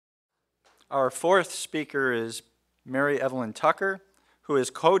Our fourth speaker is Mary Evelyn Tucker, who is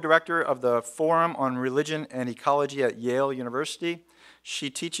co-director of the Forum on Religion and Ecology at Yale University. She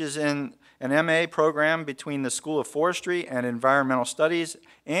teaches in an MA program between the School of Forestry and Environmental Studies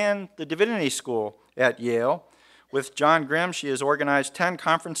and the Divinity School at Yale. With John Grimm, she has organized 10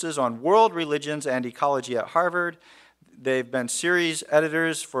 conferences on world religions and ecology at Harvard. They've been series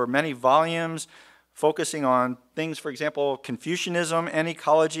editors for many volumes, focusing on things, for example, Confucianism and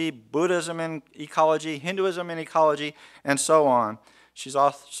ecology, Buddhism and ecology, Hinduism and ecology, and so on. She's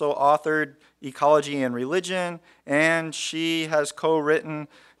also authored Ecology and Religion, and she has co-written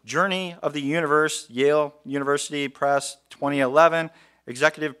Journey of the Universe, Yale University Press, 2011,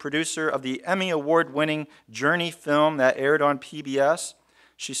 executive producer of the Emmy Award-winning Journey film that aired on PBS.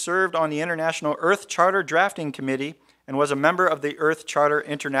 She served on the International Earth Charter Drafting Committee and was a member of the Earth Charter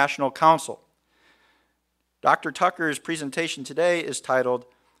International Council. Dr. Tucker's presentation today is titled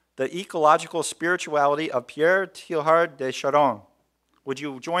The Ecological Spirituality of Pierre Teilhard de Chardin. Would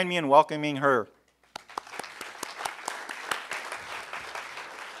you join me in welcoming her?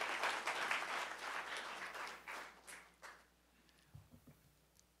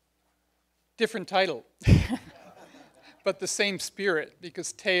 Different title, but the same spirit,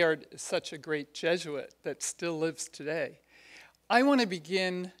 because Teilhard is such a great Jesuit that still lives today. I want to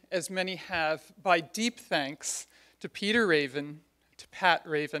begin, as many have, by deep thanks to Peter Raven, to Pat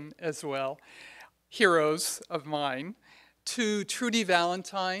Raven as well, heroes of mine, to Trudy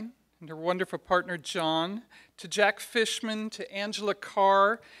Valentine and her wonderful partner John, to Jack Fishman, to Angela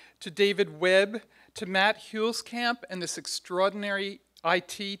Carr, to David Webb, to Matt Hulskamp and this extraordinary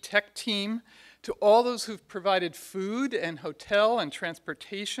IT tech team, to all those who've provided food and hotel and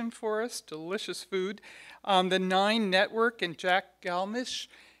transportation for us, delicious food, the Nine Network and Jack Galmish.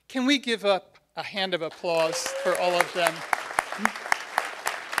 Can we give up a hand of applause for all of them?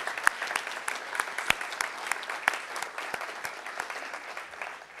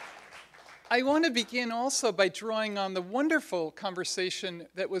 I want to begin also by drawing on the wonderful conversation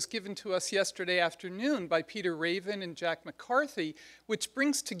that was given to us yesterday afternoon by Peter Raven and Jack McCarthy, which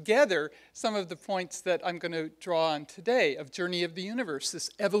brings together some of the points that I'm going to draw on today of Journey of the Universe, this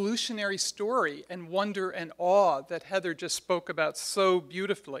evolutionary story and wonder and awe that Heather just spoke about so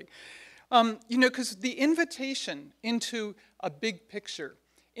beautifully. Because the invitation into a big picture,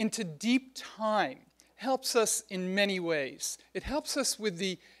 into deep time, helps us in many ways. It helps us with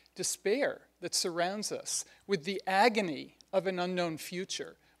the despair that surrounds us, with the agony of an unknown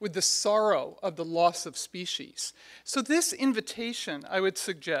future, with the sorrow of the loss of species. So this invitation, I would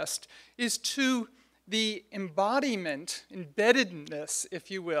suggest, is to the embodiment, embeddedness, if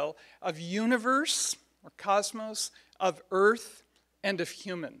you will, of universe or cosmos, of Earth, and of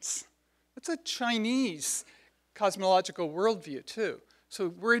humans. It's a Chinese cosmological worldview, too. So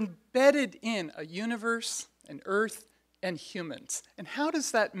we're embedded in a universe, an Earth, and humans. And how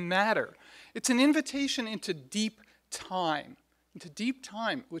does that matter? It's an invitation into deep time,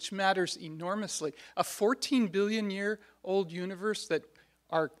 which matters enormously. A 14 billion year old universe that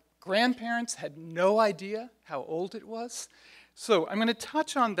our grandparents had no idea how old it was. So I'm going to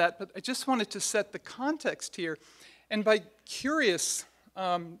touch on that, but I just wanted to set the context here. And by curious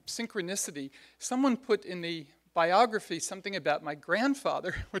synchronicity, someone put in the biography something about my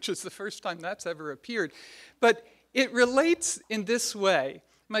grandfather, which is the first time that's ever appeared. But it relates in this way.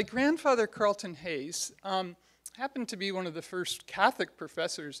 My grandfather, Carlton J.H, happened to be one of the first Catholic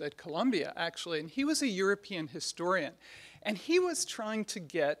professors at Columbia, actually, and he was a European historian. And he was trying to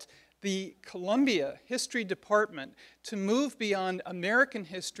get the Columbia History Department to move beyond American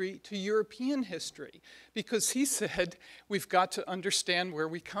history to European history, because he said, we've got to understand where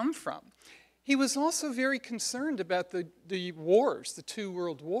we come from. He was also very concerned about the wars, the two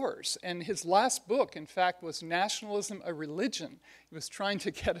world wars. And his last book, in fact, was Nationalism, a Religion. He was trying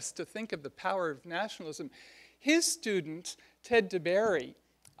to get us to think of the power of nationalism. His student, Ted DeBerry,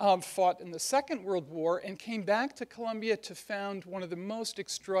 fought in the Second World War and came back to Columbia to found one of the most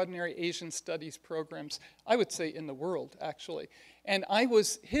extraordinary Asian studies programs, I would say, in the world, actually. And I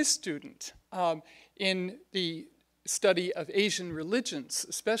was his student in the study of Asian religions,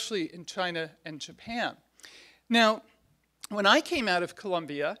 especially in China and Japan. Now, when I came out of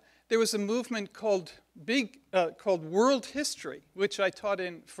Columbia, there was a movement called World History, which I taught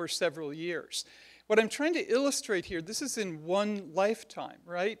in for several years. What I'm trying to illustrate here, this is in one lifetime,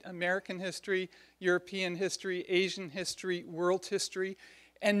 right? American history, European history, Asian history, world history.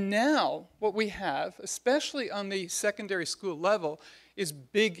 And now what we have, especially on the secondary school level, is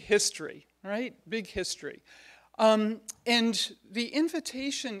big history, right? Big history. And the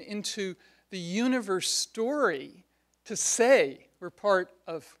invitation into the universe story to say we're part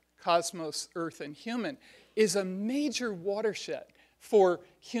of cosmos, earth, and human, is a major watershed for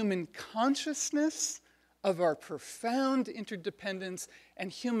human consciousness of our profound interdependence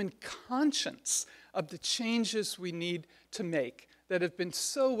and human conscience of the changes we need to make that have been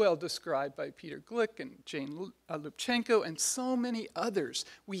so well described by Peter Glick and Jane Lubchenco and so many others.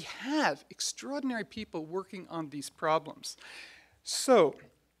 We have extraordinary people working on these problems. So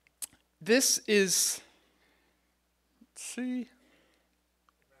this is, let's see,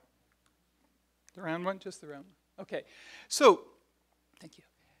 the round one, just the round one. Okay, so, thank you.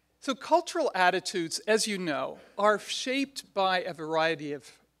 So cultural attitudes, as you know, are shaped by a variety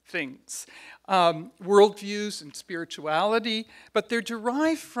of things. Worldviews and spirituality, but they're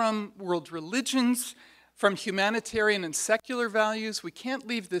derived from world religions, from humanitarian and secular values. We can't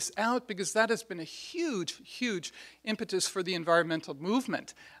leave this out because that has been a huge, huge impetus for the environmental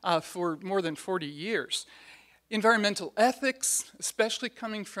movement for more than 40 years. Environmental ethics, especially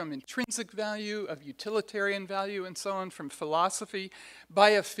coming from intrinsic value, of utilitarian value, and so on, from philosophy.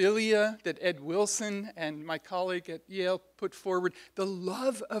 Biophilia, that Ed Wilson and my colleague at Yale put forward. The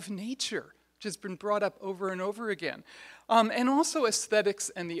love of nature, which has been brought up over and over again. And also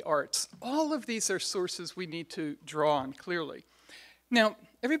aesthetics and the arts. All of these are sources we need to draw on clearly. Now,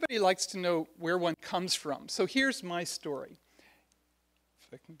 everybody likes to know where one comes from. So here's my story.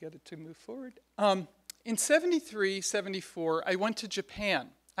 If I can get it to move forward. In 73, 74, I went to Japan,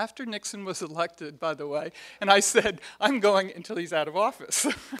 after Nixon was elected, by the way, and I said, I'm going until he's out of office,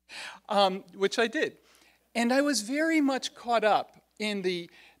 which I did. And I was very much caught up in the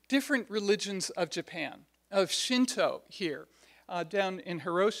different religions of Japan, of Shinto here, down in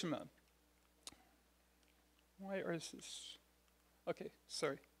Hiroshima. Why is this? Okay,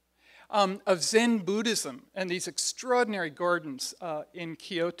 sorry. Of Zen Buddhism and these extraordinary gardens in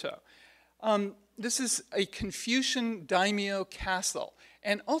Kyoto. This is a Confucian daimyo castle.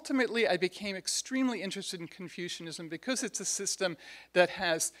 And ultimately, I became extremely interested in Confucianism because it's a system that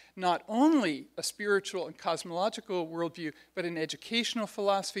has not only a spiritual and cosmological worldview, but an educational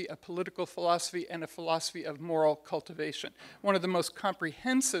philosophy, a political philosophy, and a philosophy of moral cultivation. One of the most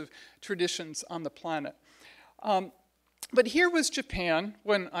comprehensive traditions on the planet. But here was Japan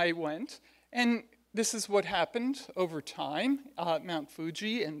when I went, and this is what happened over time, Mount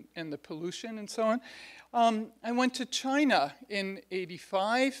Fuji and the pollution and so on. I went to China in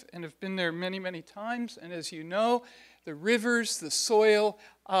 '85 and have been there many, many times. And as you know, the rivers, the soil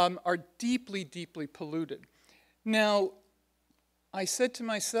are deeply, deeply polluted. Now, I said to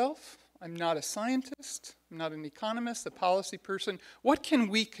myself, I'm not a scientist, I'm not an economist, a policy person. What can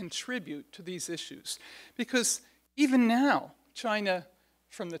we contribute to these issues? Because even now, China,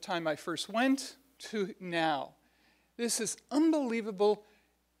 from the time I first went, to now. This is unbelievable.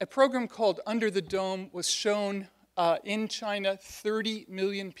 A program called Under the Dome was shown in China. 30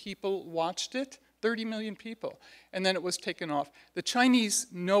 million people watched it, 30 million people, and then it was taken off. The Chinese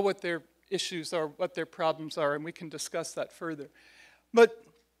know what their issues are, what their problems are, and we can discuss that further. But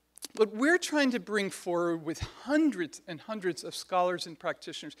what we're trying to bring forward with hundreds and hundreds of scholars and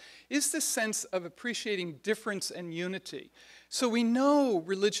practitioners is this sense of appreciating difference and unity. So we know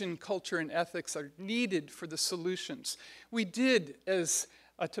religion, culture, and ethics are needed for the solutions. We did, as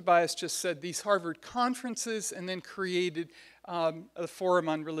Tobias just said, these Harvard conferences and then created a forum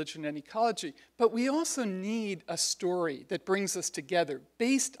on religion and ecology. But we also need a story that brings us together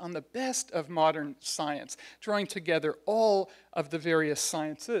based on the best of modern science, drawing together all of the various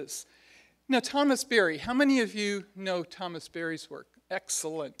sciences. Now, Thomas Berry, how many of you know Thomas Berry's work?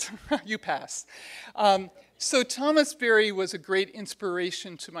 Excellent, you passed. So Thomas Berry was a great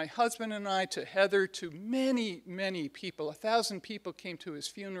inspiration to my husband and I, to Heather, to many, many people. 1,000 people came to his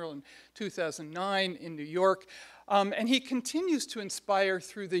funeral in 2009 in New York. And he continues to inspire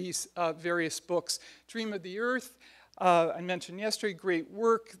through these various books. Dream of the Earth, I mentioned yesterday, great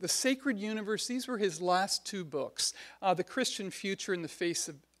work. The Sacred Universe, these were his last two books. The Christian Future and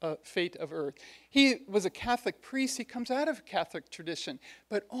the Fate of Earth. He was a Catholic priest. He comes out of a Catholic tradition,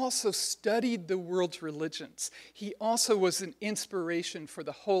 but also studied the world's religions. He also was an inspiration for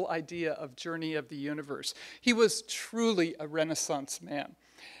the whole idea of journey of the universe. He was truly a Renaissance man.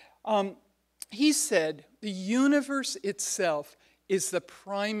 He said, the universe itself is the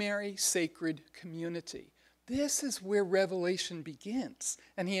primary sacred community. This is where revelation begins.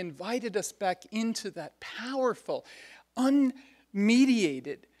 And he invited us back into that powerful,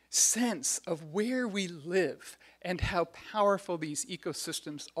 unmediated sense of where we live and how powerful these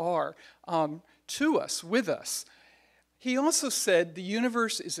ecosystems are to us, with us. He also said the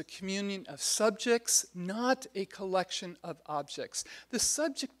universe is a communion of subjects, not a collection of objects. The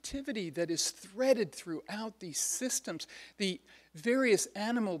subjectivity that is threaded throughout these systems, the various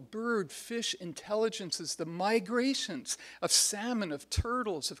animal, bird, fish intelligences, the migrations of salmon, of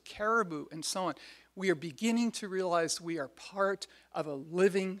turtles, of caribou, and so on. We are beginning to realize we are part of a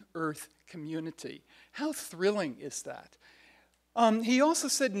living Earth community. How thrilling is that? He also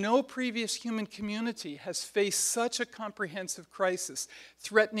said no previous human community has faced such a comprehensive crisis,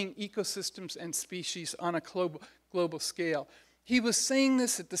 threatening ecosystems and species on a global scale. He was saying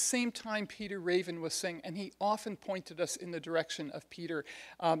this at the same time Peter Raven was saying, and he often pointed us in the direction of Peter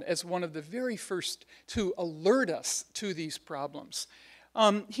as one of the very first to alert us to these problems.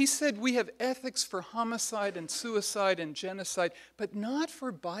 He said, we have ethics for homicide and suicide and genocide, but not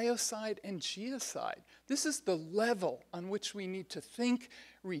for biocide and geocide. This is the level on which we need to think,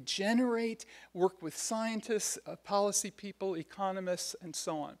 regenerate, work with scientists, policy people, economists, and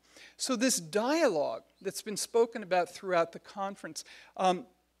so on. So this dialogue that's been spoken about throughout the conference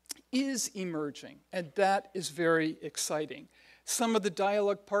is emerging, and that is very exciting. Some of the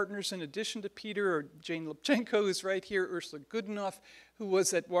dialogue partners, in addition to Peter, are Jane Lubchenco, who's right here, Ursula Goodenough, who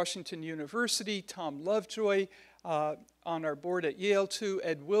was at Washington University, Tom Lovejoy on our board at Yale too,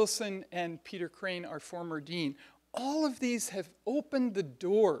 Ed Wilson, and Peter Crane, our former dean. All of these have opened the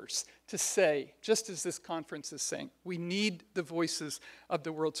doors to say, just as this conference is saying, we need the voices of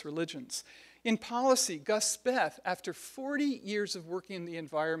the world's religions. In policy, Gus Speth, after 40 years of working in the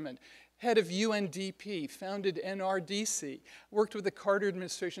environment, head of UNDP, founded NRDC, worked with the Carter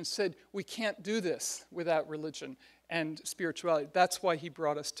administration, said, we can't do this without religion and spirituality. That's why he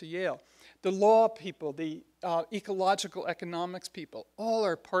brought us to Yale. The law people, the ecological economics people, all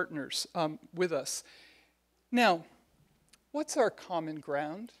are partners with us. Now, what's our common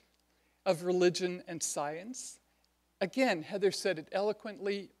ground of religion and science? Again, Heather said it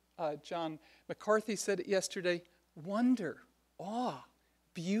eloquently. John McCarthy said it yesterday. Wonder, awe,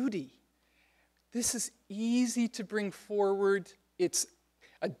 beauty. This is easy to bring forward. It's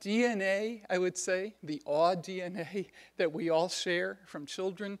a DNA, I would say, the awe DNA that we all share from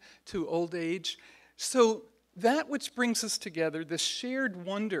children to old age. So that which brings us together, the shared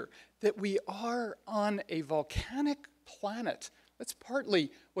wonder that we are on a volcanic planet. That's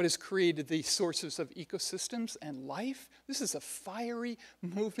partly what has created the sources of ecosystems and life. This is a fiery,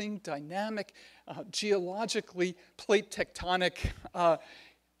 moving, dynamic, geologically plate tectonic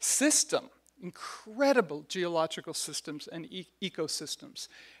system. Incredible geological systems and ecosystems.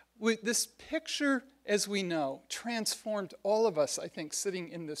 This picture, as we know, transformed all of us, I think, sitting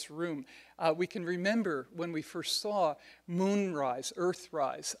in this room. We can remember when we first saw moonrise,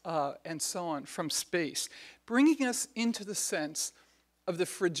 earthrise, and so on from space, bringing us into the sense of the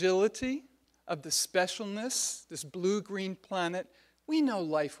fragility, of the specialness, this blue-green planet. We know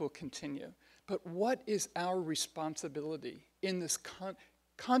life will continue, but what is our responsibility in this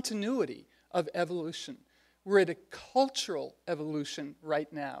continuity of evolution? We're at a cultural evolution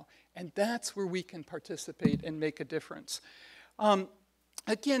right now, and that's where we can participate and make a difference.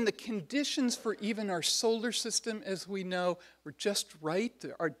 Again, the conditions for even our solar system, as we know, were just right.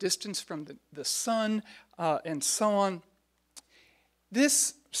 Our distance from the sun and so on.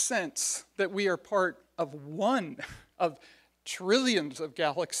 This sense that we are part of one of trillions of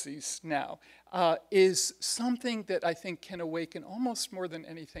galaxies now is something that I think can awaken almost more than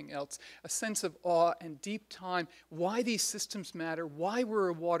anything else, a sense of awe and deep time, why these systems matter, why we're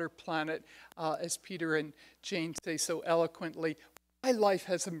a water planet, as Peter and Jane say so eloquently, why life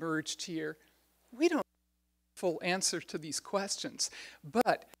has emerged here. We don't have a full answer to these questions,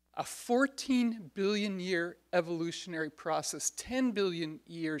 but a 14 billion year evolutionary process, 10 billion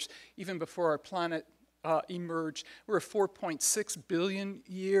years even before our planet emerged. We're a 4.6 billion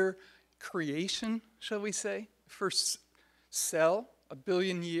year creation, shall we say? First cell, 1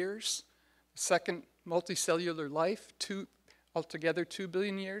 billion years. Second, multicellular life, altogether 2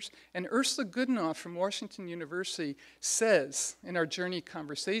 billion years. And Ursula Goodenough from Washington University says in our Journey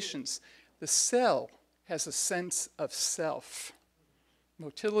Conversations, the cell has a sense of self,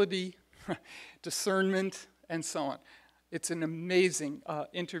 motility, discernment, and so on. It's an amazing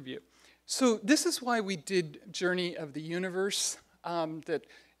interview. So this is why we did Journey of the Universe, that,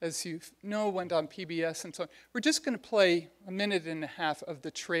 as you know, went on PBS and so on. We're just going to play a minute and a half of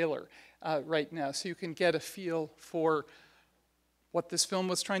the trailer right now so you can get a feel for what this film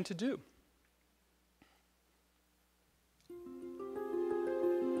was trying to do.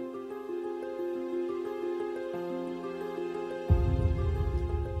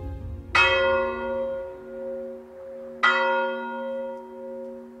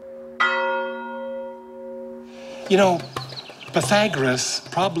 You know, Pythagoras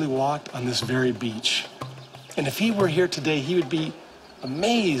probably walked on this very beach. And if he were here today, he would be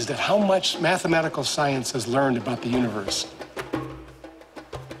amazed at how much mathematical science has learned about the universe.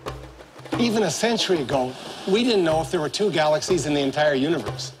 Even a century ago, we didn't know if there were 2 galaxies in the entire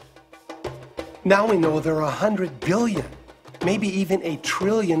universe. Now we know there are 100 billion, maybe even 1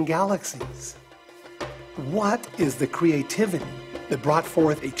 trillion galaxies. What is the creativity that brought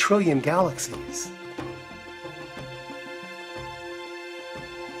forth 1 trillion galaxies?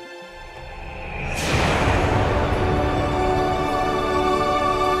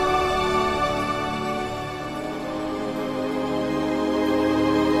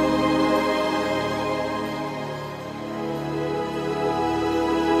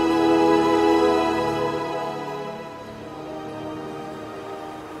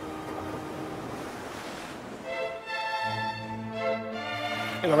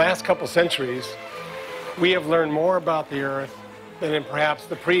 In the last couple centuries, we have learned more about the Earth than in perhaps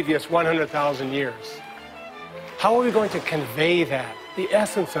the previous 100,000 years. How are we going to convey that, the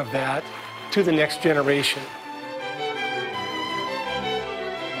essence of that, to the next generation?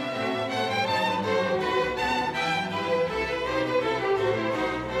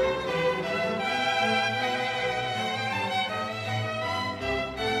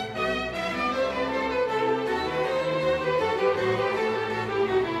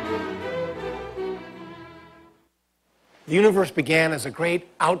 The universe began as a great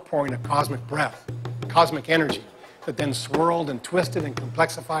outpouring of cosmic breath, cosmic energy, that then swirled and twisted and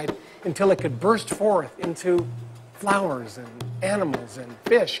complexified until it could burst forth into flowers and animals and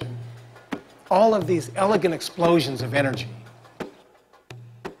fish and all of these elegant explosions of energy.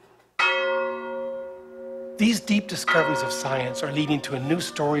 These deep discoveries of science are leading to a new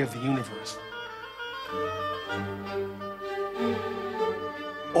story of the universe.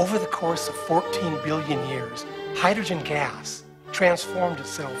 Over the course of 14 billion years, hydrogen gas transformed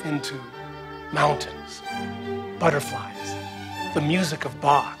itself into mountains, butterflies, the music of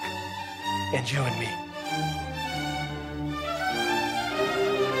Bach, and you and me.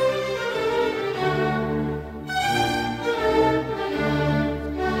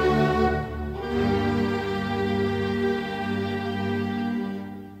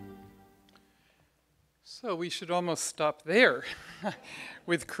 So we should almost stop there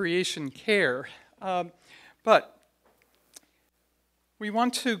with creation care. But we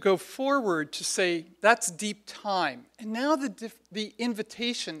want to go forward to say that's deep time. And now the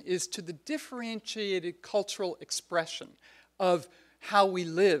invitation is to the differentiated cultural expression of how we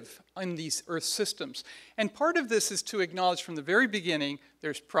live in these Earth systems. And part of this is to acknowledge from the very beginning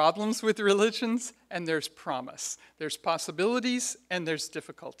there's problems with religions and there's promise. There's possibilities and there's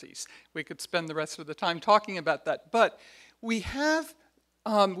difficulties. We could spend the rest of the time talking about that. But we have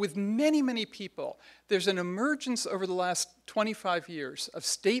with many, many people, there's an emergence over the last 25 years of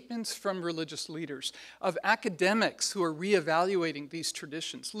statements from religious leaders, of academics who are reevaluating these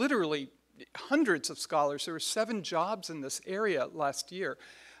traditions. Literally, hundreds of scholars. There were 7 jobs in this area last year.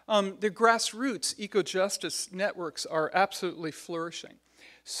 The grassroots eco-justice networks are absolutely flourishing.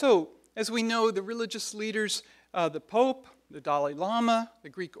 So, as we know, the religious leaders, the Pope, the Dalai Lama, the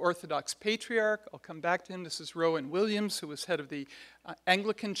Greek Orthodox Patriarch, I'll come back to him, this is Rowan Williams, who was head of the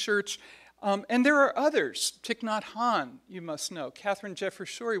Anglican Church, and there are others. Thich Nhat Hanh, you must know. Catherine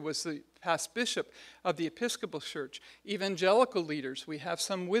Jefferson Schori was the past bishop of the Episcopal Church. Evangelical leaders, we have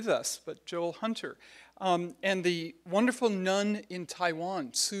some with us, but Joel Hunter. And the wonderful nun in Taiwan,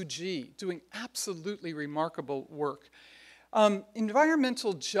 Suu Kyi, doing absolutely remarkable work.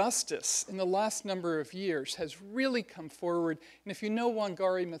 Environmental justice in the last number of years has really come forward. And if you know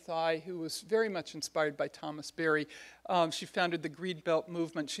Wangari Maathai, who was very much inspired by Thomas Berry, she founded the Green Belt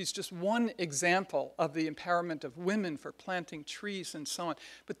movement. She's just one example of the empowerment of women for planting trees and so on.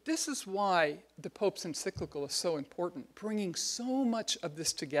 But this is why the Pope's encyclical is so important, bringing so much of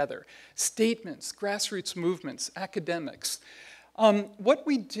this together. Statements, grassroots movements, academics. What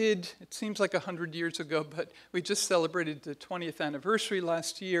we did, it seems like 100 years ago, but we just celebrated the 20th anniversary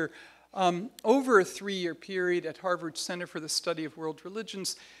last year. Over a 3-year period at Harvard Center for the Study of World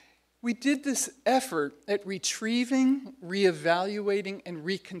Religions, we did this effort at retrieving, reevaluating, and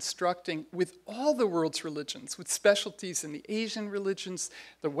reconstructing with all the world's religions, with specialties in the Asian religions,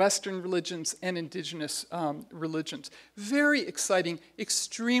 the Western religions, and indigenous religions. Very exciting,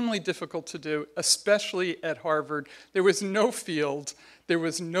 extremely difficult to do, especially at Harvard. There was no field, there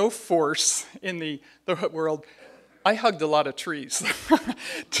was no force in the world. I hugged a lot of trees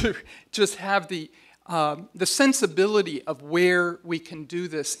to just have the sensibility of where we can do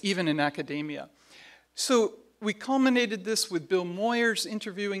this, even in academia. So we culminated this with Bill Moyers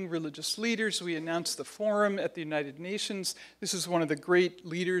interviewing religious leaders. We announced the forum at the United Nations. This is one of the great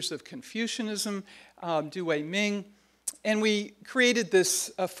leaders of Confucianism, Du Wei Ming. And we created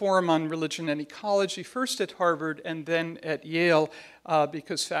this forum on religion and ecology, first at Harvard and then at Yale,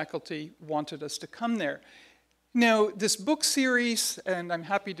 because faculty wanted us to come there. Now, this book series, and I'm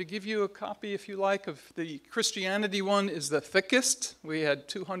happy to give you a copy if you like, of the Christianity one is the thickest. We had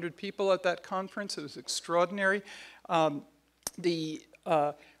 200 people at that conference. It was extraordinary. All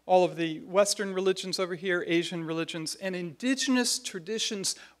of the Western religions over here, Asian religions, and indigenous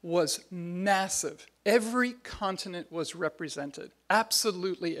traditions was massive. Every continent was represented.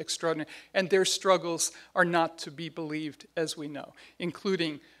 Absolutely extraordinary. And their struggles are not to be believed, as we know,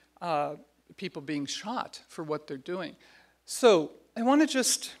 including people being shot for what they're doing. So I want to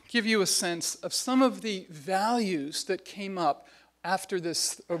just give you a sense of some of the values that came up after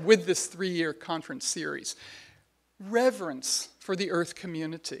this, or with this 3-year conference series. Reverence for the earth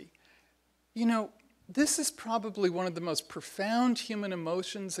community. You know, this is probably one of the most profound human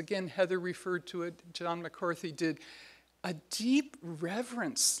emotions. Again, Heather referred to it, John McCarthy did. A deep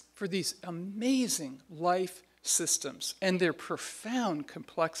reverence for these amazing life systems and their profound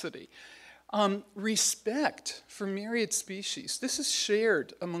complexity. Respect for myriad species. This is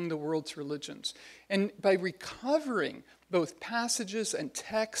shared among the world's religions. And by recovering both passages and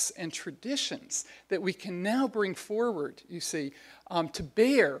texts and traditions that we can now bring forward, you see, to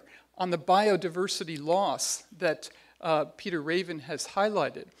bear on the biodiversity loss that Peter Raven has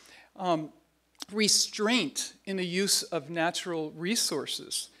highlighted. Restraint in the use of natural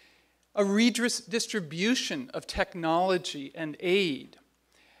resources. A redistribution of technology and aid.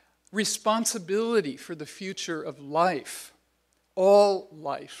 Responsibility for the future of life, all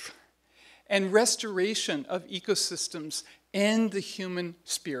life, and restoration of ecosystems and the human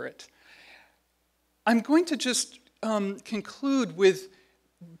spirit. I'm going to just conclude with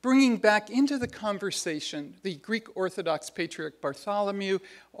bringing back into the conversation the Greek Orthodox Patriarch Bartholomew,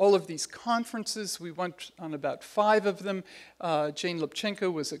 all of these conferences. We went on about 5 of them. Jane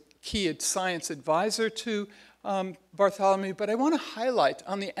Lubchenco was a key science advisor to Bartholomew, but I want to highlight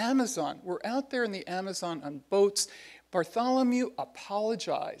on the Amazon, we're out there in the Amazon on boats. Bartholomew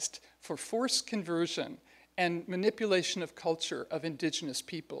apologized for forced conversion and manipulation of culture of indigenous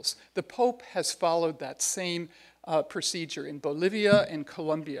peoples. The Pope has followed that same procedure in Bolivia and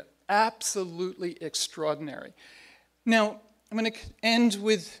Colombia. Absolutely extraordinary. Now, I'm going to end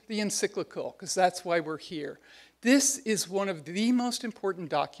with the encyclical, because that's why we're here. This is one of the most important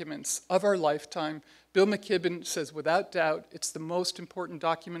documents of our lifetime. Bill McKibben says, without doubt, it's the most important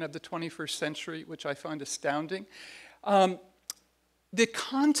document of the 21st century, which I find astounding. The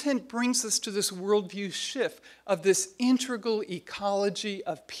content brings us to this worldview shift of this integral ecology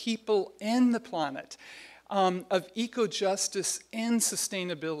of people and the planet, of eco-justice and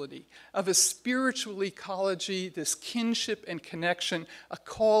sustainability, of a spiritual ecology, this kinship and connection, a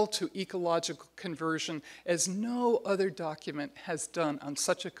call to ecological conversion, as no other document has done on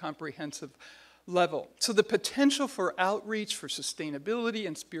such a comprehensive level. So the potential for outreach, for sustainability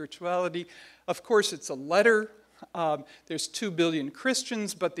and spirituality, of course, it's a letter. There's 2 billion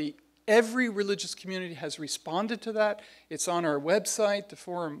Christians, but every religious community has responded to that. It's on our website, the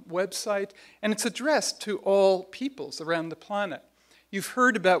forum website, and it's addressed to all peoples around the planet. You've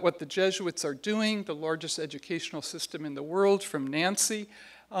heard about what the Jesuits are doing, the largest educational system in the world, from Nancy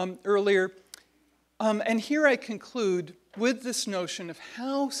earlier. And here I conclude with this notion of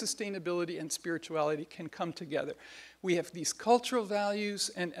how sustainability and spirituality can come together. We have these cultural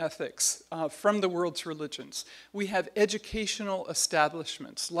values and ethics from the world's religions. We have educational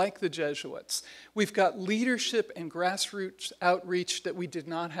establishments like the Jesuits. We've got leadership and grassroots outreach that we did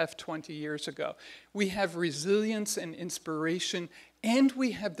not have 20 years ago. We have resilience and inspiration, and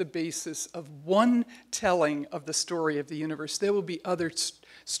we have the basis of one telling of the story of the universe. There will be other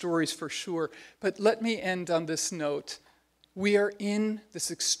stories for sure, but let me end on this note. We are in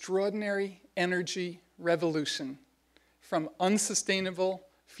this extraordinary energy revolution, from unsustainable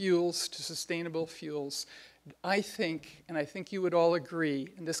fuels to sustainable fuels. I think, and I think you would all agree,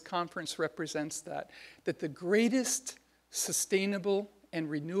 and this conference represents that the greatest sustainable and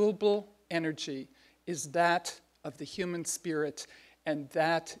renewable energy is that of the human spirit, and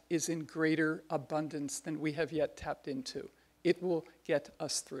that is in greater abundance than we have yet tapped into. It will get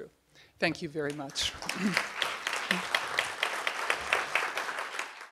us through. Thank you very much.